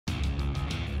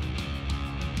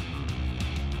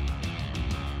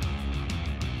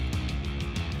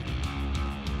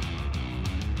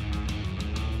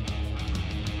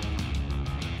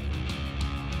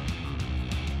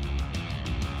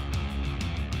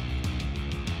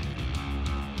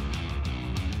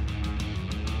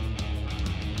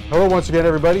Hello once again,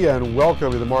 everybody, and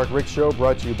welcome to the Mark Richt Show,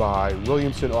 brought to you by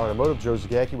Williamson Automotive. Joe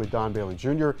Zagacki with Don Bailey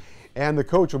Jr., and the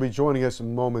coach will be joining us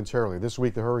momentarily. This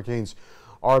week, the Hurricanes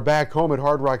are back home at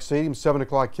Hard Rock Stadium, 7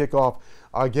 o'clock kickoff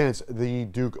against the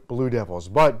Duke Blue Devils.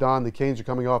 But, Don, the Canes are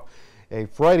coming off a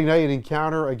Friday night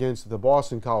encounter against the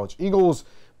Boston College Eagles.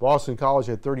 Boston College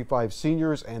had 35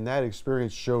 seniors, and that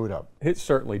experience showed up. It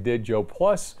certainly did, Joe.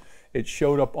 Plus, it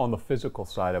showed up on the physical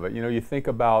side of it. You know, you think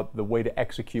about the way to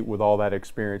execute with all that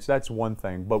experience. That's one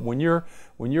thing. But when you're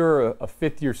a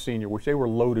fifth-year senior, which they were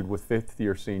loaded with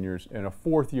fifth-year seniors, and a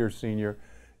fourth-year senior,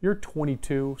 you're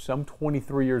 22, some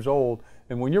 23 years old,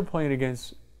 and when you're playing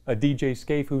against a DJ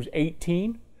Scaife who's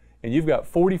 18, and you've got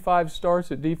 45 starts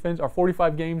at defense, or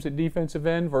 45 games at defensive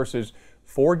end versus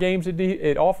 4 games at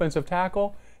offensive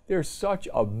tackle, there's such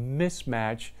a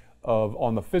mismatch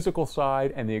on the physical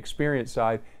side and the experience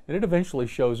side, and it eventually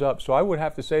shows up. So I would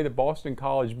have to say that Boston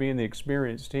College, being the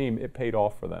experienced team, it paid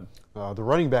off for them. The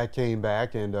running back came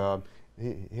back, and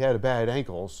he had a bad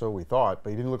ankle, so we thought, but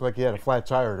he didn't look like he had a flat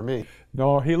tire to me.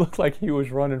 No, he looked like he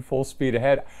was running full speed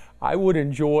ahead. I would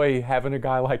enjoy having a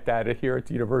guy like that here at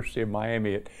the University of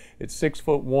Miami. It's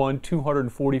 6'1",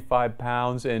 245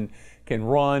 pounds, and can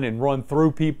run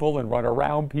through people and run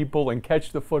around people and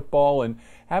catch the football. And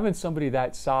having somebody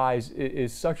that size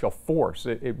is such a force.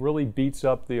 It really beats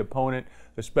up the opponent,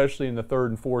 especially in the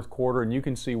third and fourth quarter. And you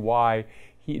can see why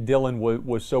Dylan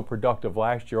was so productive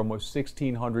last year. Almost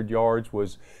 1,600 yards,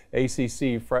 was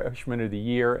ACC Freshman of the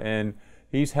Year, and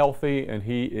he's healthy, and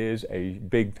he is a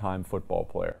big-time football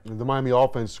player. The Miami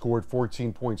offense scored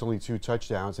 14 points, only 2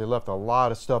 touchdowns. They left a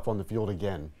lot of stuff on the field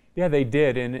again. Yeah, they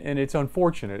did, and it's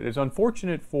unfortunate. It's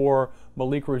unfortunate for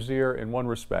Malik Rozier in one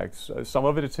respect. Some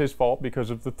of it is his fault because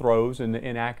of the throws and the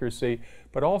inaccuracy,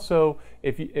 but also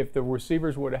if the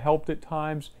receivers would have helped at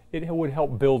times, it would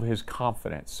help build his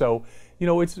confidence. So, you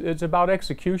know, it's about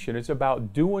execution. It's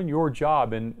about doing your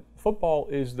job, and football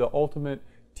is the ultimate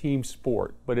team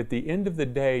sport. But at the end of the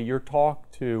day, you're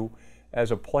talked to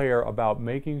as a player about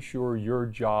making sure your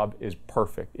job is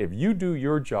perfect. If you do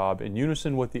your job in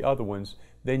unison with the other ones,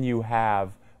 then you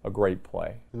have a great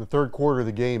play. In the third quarter of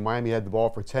the game, Miami had the ball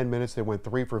for 10 minutes. They went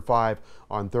 3 for 5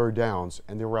 on third downs,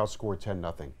 and they were outscored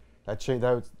 10-0. That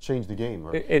changed the game.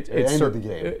 Or it ended the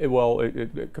game.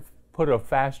 It put a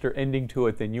faster ending to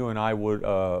it than you and I would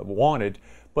wanted.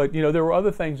 But, you know, there were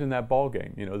other things in that ball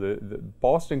game. You know, the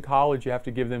Boston College, you have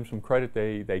to give them some credit.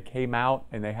 They came out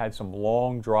and they had some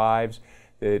long drives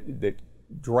that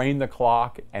drained the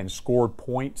clock and scored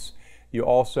points. You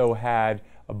also had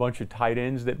a bunch of tight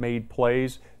ends that made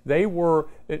plays. They were,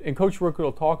 and Coach Richt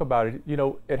will talk about it, you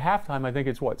know, at halftime, I think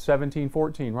it's what,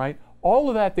 17-14, right? All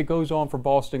of that goes on for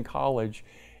Boston College,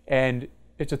 and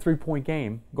it's a 3-point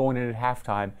game going in at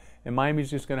halftime, and Miami's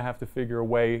just going to have to figure a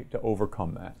way to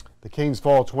overcome that. The Canes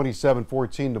fall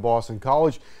 27-14 to Boston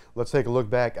College. Let's take a look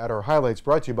back at our highlights,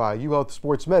 brought to you by UHealth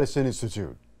Sports Medicine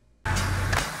Institute.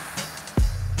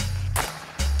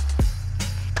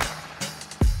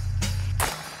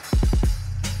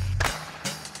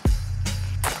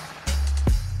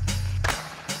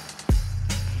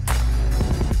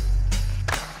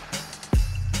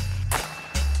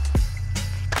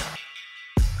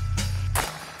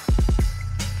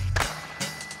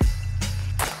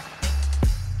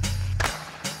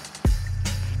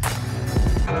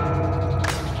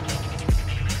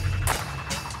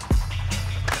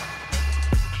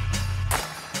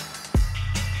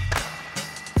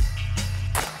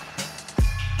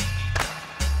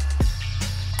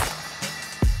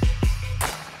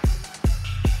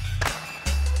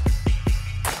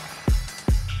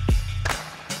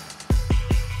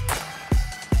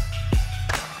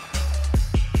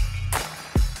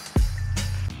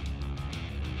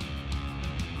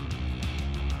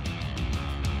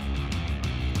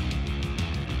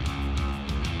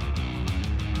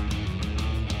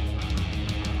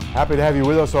 Happy to have you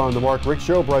with us on the Mark Richt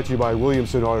Show, brought to you by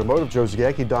Williamson Automotive. Joe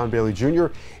Zagacki, Don Bailey Jr.,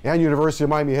 and University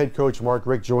of Miami head coach Mark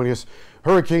Richt joining us.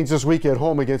 Hurricanes this week at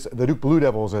home against the Duke Blue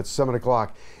Devils at 7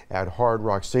 o'clock at Hard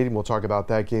Rock Stadium. We'll talk about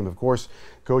that game, of course.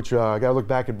 Coach, got to look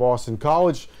back at Boston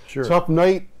College. Sure. Tough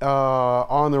night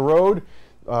on the road.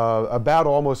 A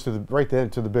battle almost to the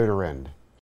bitter end.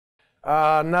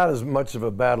 Not as much of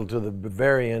a battle to the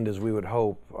very end as we would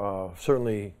hope.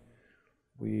 Certainly,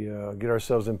 we get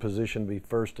ourselves in position to be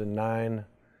 1st and 9.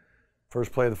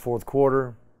 First play of the fourth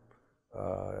quarter,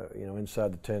 you know,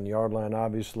 inside the 10-yard line,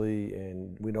 obviously,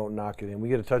 and we don't knock it in. We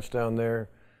get a touchdown there,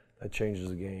 that changes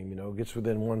the game. You know, gets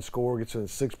within 1 score, gets within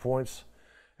 6 points.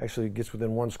 Actually, gets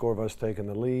within 1 score of us taking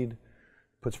the lead,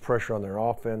 puts pressure on their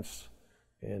offense,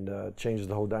 and changes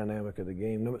the whole dynamic of the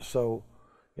game. So,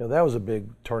 you know, that was a big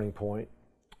turning point.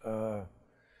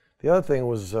 The other thing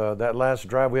was that last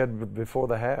drive we had before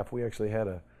the half. We actually had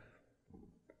an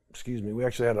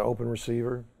open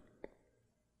receiver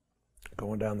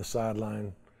going down the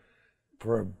sideline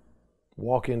for a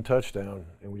walk-in touchdown,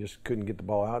 and we just couldn't get the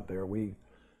ball out there. We,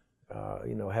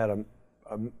 had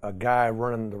a guy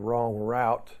running the wrong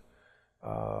route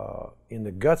in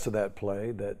the guts of that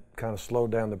play that kind of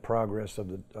slowed down the progress of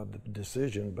the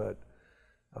decision. But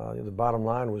the bottom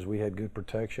line was we had good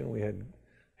protection. We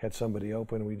had somebody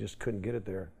open. We just couldn't get it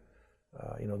there.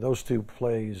 Those two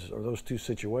plays or those two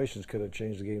situations could have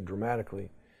changed the game dramatically.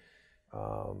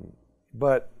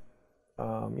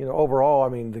 Overall, I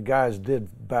mean, the guys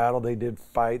did battle. They did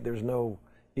fight. There's no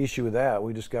issue with that.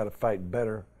 We just got to fight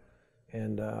better,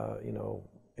 and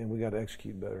we got to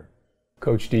execute better.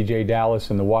 Coach DJ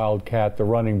Dallas and the Wildcat, the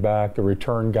running back, the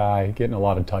return guy, getting a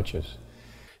lot of touches.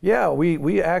 Yeah,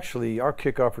 we actually, our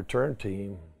kickoff return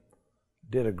team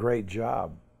did a great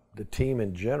job. The team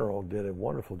in general did a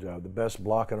wonderful job. The best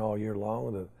blocking all year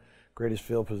long, the greatest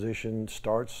field position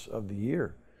starts of the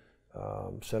year.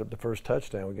 Set up the first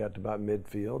touchdown. We got to about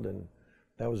midfield, and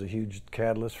that was a huge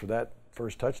catalyst for that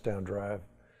first touchdown drive.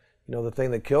 The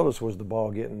thing that killed us was the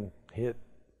ball getting hit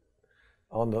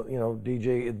on the,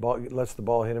 DJ lets the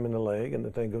ball hit him in the leg, and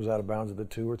the thing goes out of bounds at the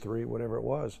 2 or 3, whatever it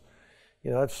was.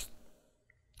 That's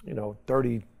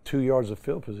 32 yards of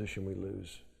field position we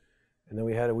lose. And then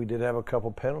we did have a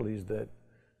couple penalties that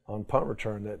on punt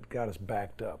return that got us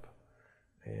backed up.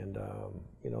 And,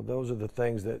 those are the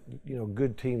things that,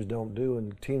 good teams don't do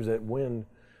and teams that win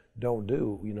don't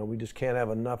do. We just can't have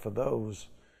enough of those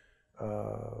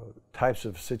types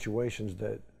of situations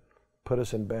that put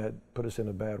us in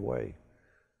a bad way.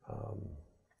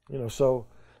 So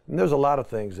there's a lot of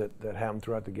things that happened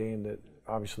throughout the game that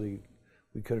obviously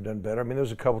we could have done better. I mean,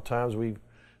 there's a couple times we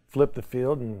flipped the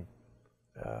field and,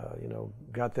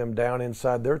 got them down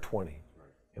inside their 20.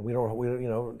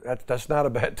 And that's not a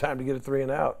bad time to get a 3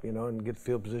 and out, and get the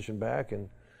field position back. And,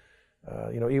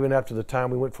 even after the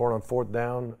time we went for it on 4th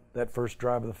down, that first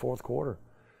drive of the 4th quarter,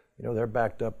 they're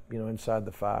backed up, inside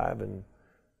the 5. And,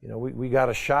 we got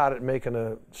a shot at making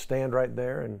a stand right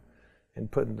there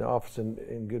and putting the offense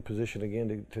in good position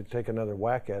again to take another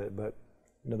whack at it. But,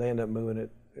 they end up moving it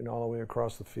all the way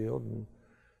across the field and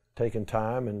taking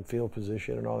time and field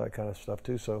position and all that kind of stuff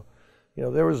too. So,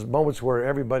 there was moments where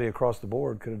everybody across the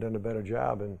board could have done a better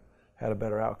job and had a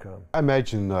better outcome. I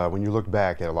imagine when you look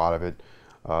back at a lot of it,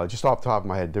 just off the top of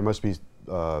my head, there must be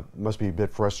a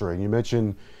bit frustrating. You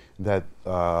mentioned that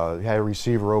you had a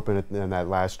receiver open in that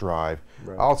last drive.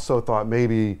 Right. I also thought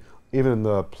maybe even in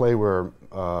the play where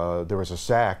there was a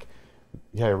sack,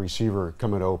 you had a receiver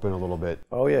coming open a little bit.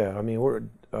 Oh yeah, I mean we're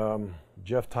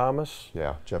Jeff Thomas.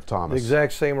 Yeah, Jeff Thomas. The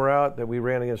exact same route that we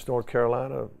ran against North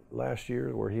Carolina last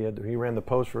year, where he ran the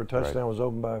post for a touchdown, was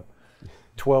open by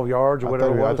 12 yards or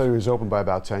whatever it was. I thought he was open by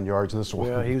about 10 yards in this one.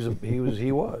 Yeah, he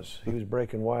was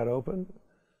breaking wide open.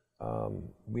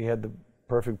 We had the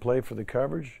perfect play for the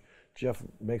coverage. Jeff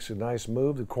makes a nice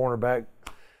move. The cornerback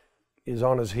is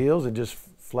on his heels and just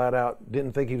flat out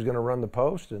didn't think he was going to run the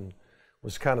post and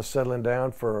was kind of settling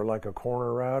down for like a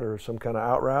corner route or some kind of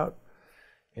out route.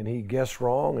 And he guessed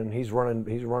wrong, and he's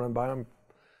running by him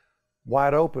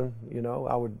wide open.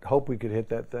 I would hope we could hit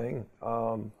that thing.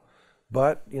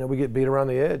 But, we get beat around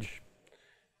the edge,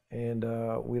 and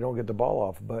we don't get the ball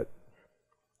off. But,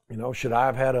 should I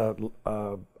have had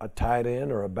a tight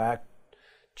end or a back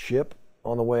chip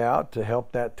on the way out to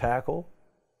help that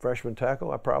freshman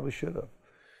tackle? I probably should have.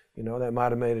 That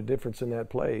might have made a difference in that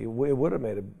play. It would have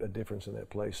made a difference in that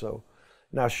play. So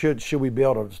now should we be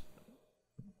able to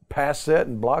pass set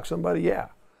and block somebody? Yeah.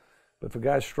 But if a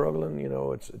guy's struggling,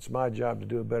 it's my job to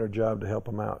do a better job to help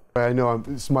him out. I know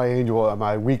it's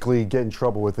my weekly get in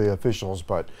trouble with the officials,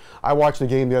 but I watched the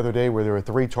game the other day where there were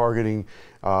 3 targeting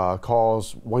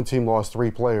calls. One team lost 3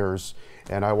 players,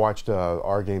 and I watched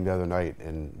our game the other night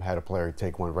and had a player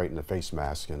take one right in the face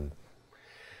mask and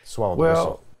swallow the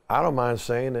whistle. I don't mind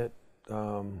saying it.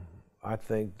 I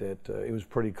think that it was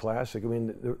pretty classic. I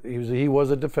mean, he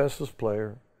was a defenseless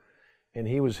player, and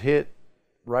he was hit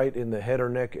right in the head or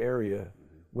neck area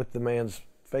with the man's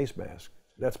face mask.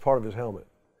 That's part of his helmet.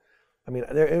 I mean,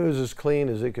 it was as clean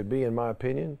as it could be, in my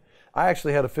opinion. I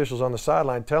actually had officials on the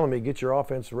sideline telling me, get your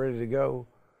offense ready to go.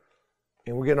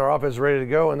 And we're getting our offense ready to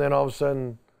go, and then all of a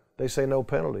sudden they say no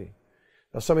penalty.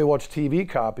 Now, somebody watched TV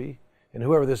copy, and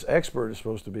whoever this expert is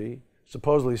supposed to be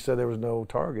supposedly said there was no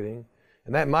targeting.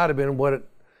 And that might have been what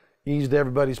eased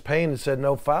everybody's pain and said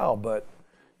no foul. But,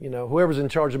 whoever's in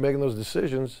charge of making those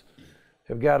decisions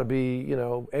have got to be,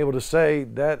 able to say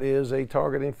that is a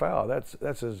targeting foul. That's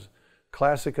as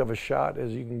classic of a shot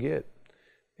as you can get.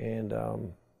 And,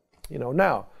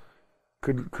 Now,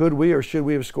 could we or should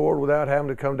we have scored without having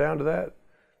to come down to that?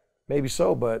 Maybe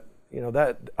so, but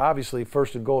that obviously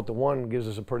 1st and goal at the 1 gives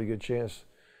us a pretty good chance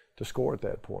to score at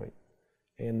that point.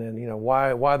 And then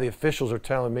why the officials are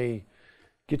telling me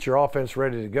get your offense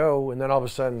ready to go, and then all of a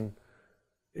sudden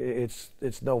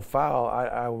it's no foul.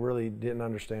 I really didn't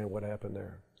understand what happened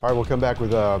there. All right, we'll come back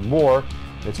with more.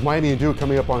 It's Miami and Duke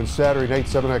coming up on Saturday night,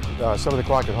 7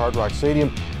 o'clock at Hard Rock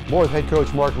Stadium. More with head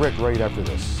coach Mark Richt right after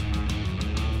this.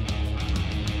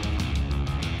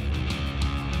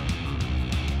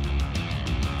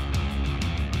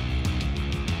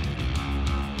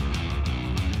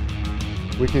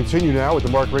 We continue now with the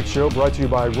Mark Richt Show, brought to you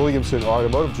by Williamson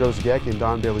Automotive. Joe Zagacki and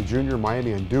Don Bailey Jr.,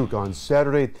 Miami and Duke on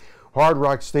Saturday. Hard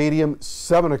Rock Stadium,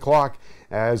 7 o'clock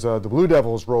as the Blue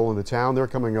Devils roll into town. They're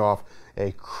coming off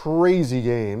a crazy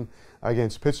game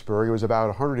against Pittsburgh. It was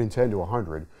about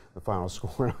 110-100, the final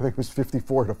score. I think it was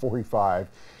 54-45.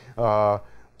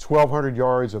 1,200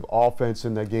 yards of offense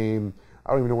in that game. I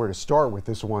don't even know where to start with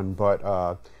this one,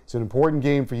 but it's an important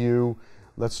game for you.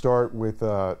 Let's start with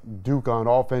Duke on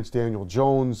offense. Daniel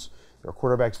Jones, their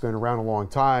quarterback's been around a long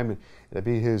time. It'll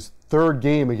be his 3rd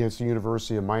game against the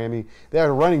University of Miami. They had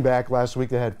a running back last week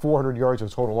that had 400 yards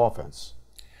of total offense.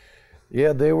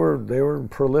 Yeah, they were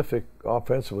prolific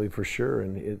offensively for sure,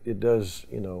 and it does,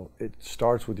 it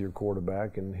starts with your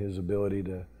quarterback and his ability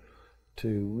to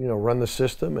run the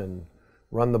system and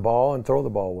run the ball and throw the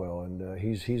ball well. And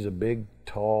he's a big,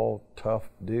 tall, tough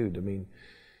dude. I mean,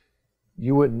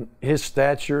 his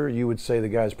stature, you would say the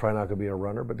guy's probably not going to be a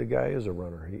runner, but the guy is a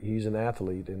runner. He's an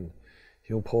athlete, and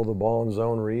he'll pull the ball in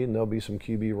zone read, and there'll be some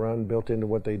QB run built into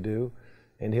what they do,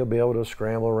 and he'll be able to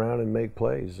scramble around and make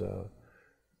plays.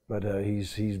 But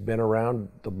he's been around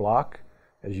the block,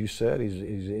 as you said. He's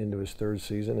into his 3rd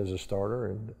season as a starter,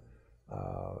 and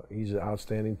he's an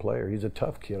outstanding player. He's a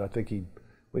tough kid. I think he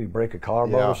break a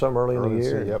collarbone or something early in the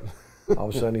year. Yep. All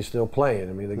of a sudden he's still playing.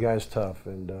 I mean, the guy's tough,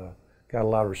 and got a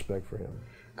lot of respect for him.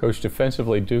 Coach,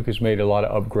 defensively, Duke has made a lot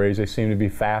of upgrades. They seem to be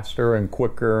faster and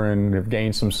quicker and have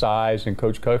gained some size. And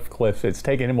Coach Cutcliffe, it's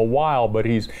taken him a while, but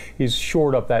he's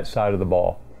shored up that side of the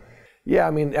ball. Yeah,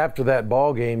 I mean, after that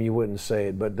ball game, you wouldn't say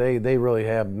it, but they really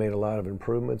have made a lot of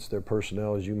improvements. Their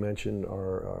personnel, as you mentioned,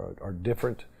 are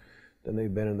different than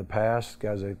they've been in the past.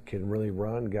 Guys that can really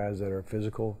run, guys that are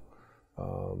physical,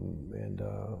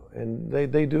 and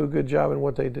they do a good job in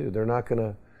what they do. They're not going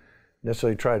to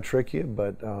necessarily try to trick you,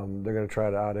 but they're going to try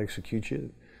to out-execute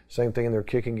you. Same thing in their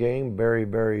kicking game, very,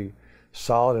 very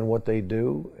solid in what they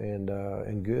do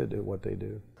and good at what they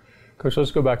do. Coach,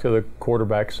 let's go back to the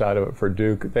quarterback side of it for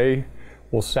Duke. They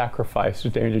will sacrifice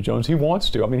Daniel Jones. He wants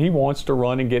to. I mean, he wants to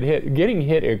run and get hit. Getting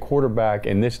hit at quarterback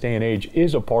in this day and age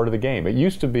is a part of the game. It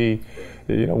used to be,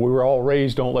 we were all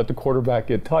raised, don't let the quarterback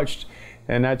get touched.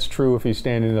 And that's true if he's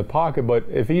standing in the pocket, but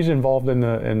if he's involved in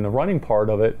the running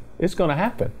part of it, it's going to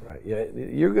happen. Right. Yeah,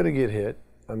 you're going to get hit.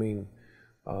 I mean,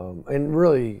 and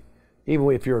really,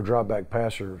 even if you're a drop back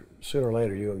passer, sooner or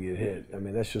later you're going to get hit. I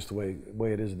mean, that's just the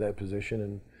way it is at that position.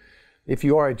 And if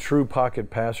you are a true pocket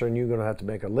passer and you're going to have to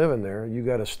make a living there, you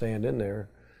got to stand in there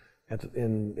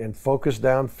and focus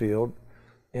downfield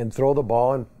and throw the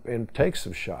ball and take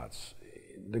some shots.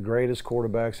 The greatest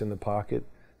quarterbacks in the pocket,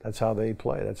 that's how they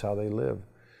play. That's how they live.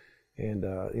 And,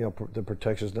 the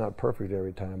protection's not perfect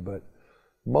every time, but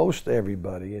most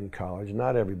everybody in college,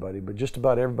 not everybody, but just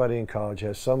about everybody in college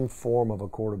has some form of a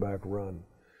quarterback run.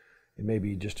 It may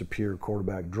be just a pure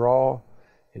quarterback draw.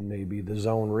 It may be the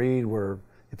zone read where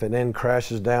if an end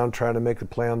crashes down trying to make the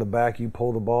play on the back, you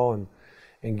pull the ball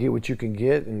and get what you can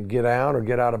get and get out or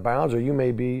get out of bounds, or you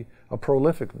may be a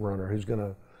prolific runner who's going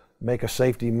to make a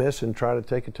safety miss and try to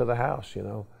take it to the house,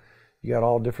 You got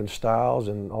all different styles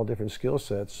and all different skill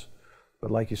sets.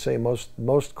 But like you say, most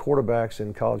quarterbacks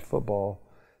in college football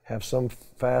have some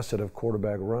facet of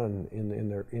quarterback run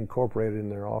incorporated in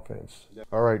their offense.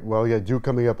 All right, well, Duke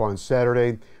coming up on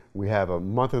Saturday. We have a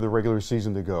month of the regular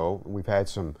season to go. We've had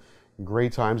some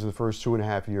great times in the first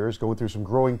 2.5 years, going through some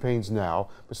growing pains now,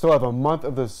 but still have a month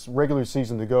of this regular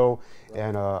season to go,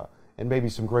 and maybe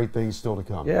some great things still to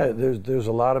come. Yeah, there's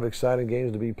a lot of exciting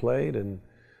games to be played, and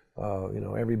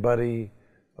everybody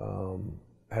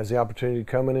has the opportunity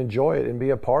to come and enjoy it and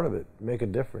be a part of it, make a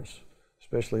difference.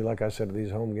 Especially, like I said, at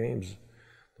these home games,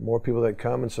 the more people that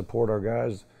come and support our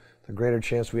guys, the greater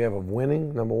chance we have of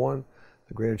winning, number one,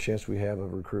 the greater chance we have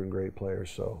of recruiting great players.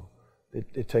 So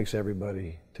it takes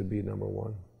everybody to be number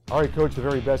one. All right, Coach, the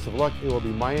very best of luck. It will be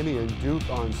Miami and Duke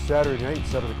on Saturday night,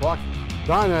 7 o'clock.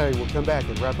 Don and I will come back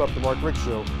and wrap up the Mark Richt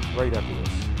Show right after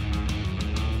this.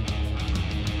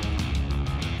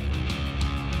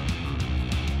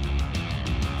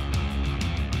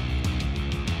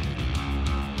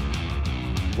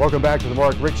 Welcome back to the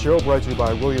Mark Richt Show, brought to you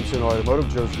by Williamson Automotive.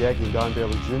 Joe Zagacki and Don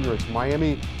Bailey Jr. It's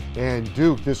Miami and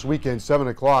Duke this weekend, 7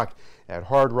 o'clock at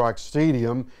Hard Rock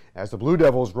Stadium as the Blue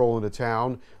Devils roll into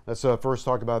town. Let's first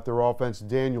talk about their offense.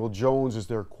 Daniel Jones is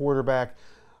their quarterback.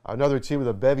 Another team with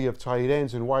a bevy of tight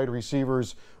ends and wide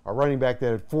receivers. A running back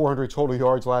that had 400 total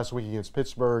yards last week against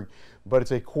Pittsburgh, but it's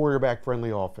a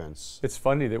quarterback-friendly offense. It's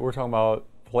funny that we're talking about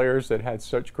players that had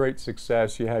such great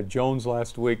success. You had Jones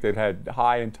last week that had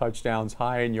high in touchdowns,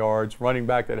 high in yards, running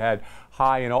back that had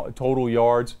high in total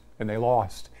yards, and they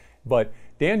lost. But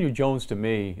Daniel Jones, to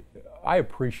me, I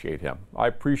appreciate him. I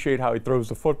appreciate how he throws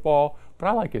the football, but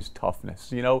I like his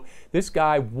toughness. You know, this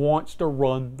guy wants to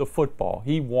run the football.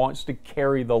 He wants to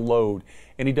carry the load,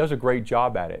 and he does a great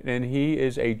job at it. And he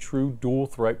is a true dual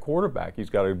threat quarterback. He's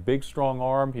got a big, strong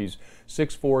arm. He's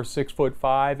 6'4",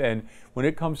 6'5", and when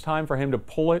it comes time for him to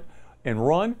pull it and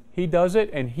run, he does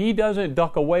it, and he doesn't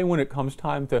duck away when it comes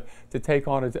time to take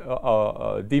on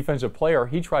a defensive player.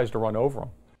 He tries to run over him.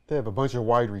 They have a bunch of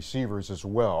wide receivers as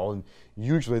well, and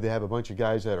usually they have a bunch of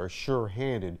guys that are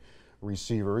sure-handed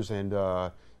receivers, and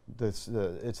it's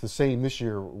the same this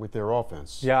year with their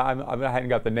offense. Yeah, I hadn't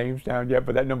got the names down yet,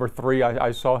 but that number 3,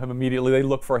 I saw him immediately. They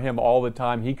look for him all the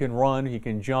time. He can run, he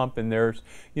can jump, and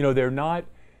they're not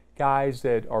guys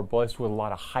that are blessed with a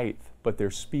lot of height, but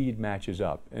their speed matches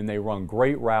up, and they run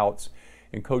great routes.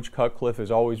 And Coach Cutcliffe has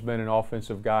always been an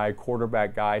offensive guy,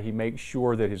 quarterback guy. He makes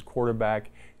sure that his quarterback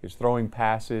is throwing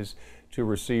passes to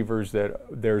receivers that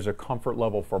there's a comfort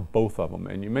level for both of them.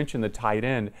 And you mentioned the tight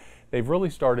end. They've really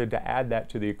started to add that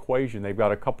to the equation. They've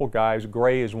got a couple guys.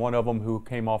 Gray is one of them who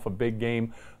came off a big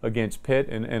game against Pitt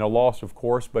and a loss, of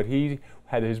course, but he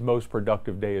had his most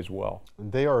productive day as well.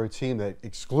 And they are a team that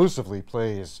exclusively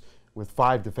plays with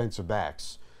 5 defensive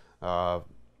backs.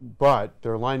 But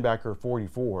their linebacker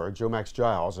 44, Joe Max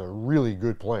Giles, a really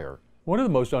good player. One of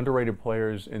the most underrated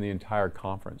players in the entire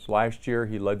conference. Last year,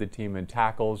 he led the team in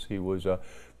tackles. He was a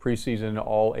preseason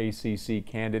All-ACC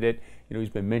candidate. You know,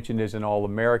 he's been mentioned as an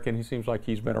All-American. He seems like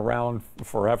he's been around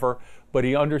forever, but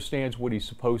he understands what he's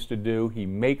supposed to do. He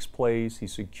makes plays. He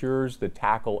secures the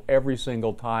tackle every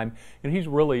single time, and he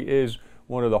really is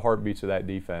one of the heartbeats of that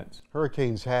defense.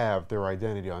 Hurricanes have their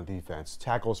identity on defense: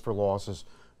 tackles for losses,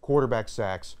 quarterback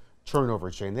sacks, turnover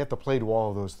chain. They have to play to all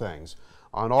of those things.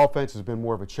 On offense, has been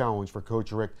more of a challenge for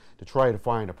Coach Richt to try to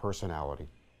find a personality.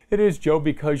 It is, Joe,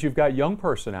 because you've got young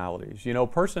personalities. You know,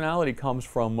 personality comes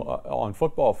from, on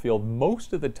football field,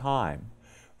 most of the time,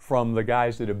 from the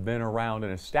guys that have been around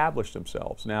and established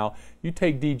themselves. Now, you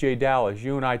take DJ Dallas.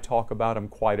 You and I talk about him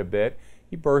quite a bit.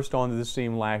 He burst onto the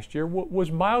scene last year,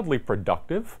 was mildly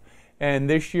productive, and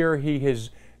this year his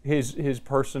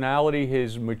personality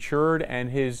has matured, and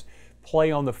his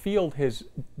play on the field has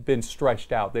been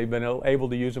stretched out. They've been able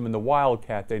to use him in the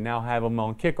Wildcat. They now have him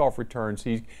on kickoff returns.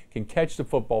 He can catch the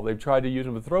football. They've tried to use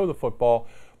him to throw the football,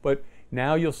 but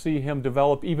now you'll see him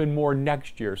develop even more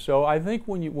next year. So I think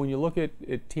when you look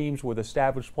at teams with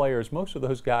established players, most of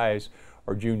those guys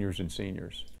are juniors and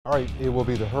seniors. All right, it will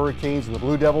be the Hurricanes and the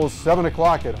Blue Devils, 7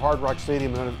 o'clock at Hard Rock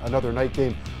Stadium, another night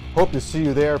game. Hope to see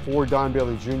you there. For Don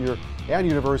Bailey Jr. and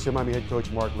University of Miami head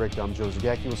coach Mark Richt, I'm Joe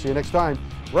Zagacki. We'll see you next time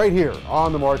right here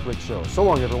on the Mark Richt Show. So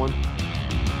long, everyone.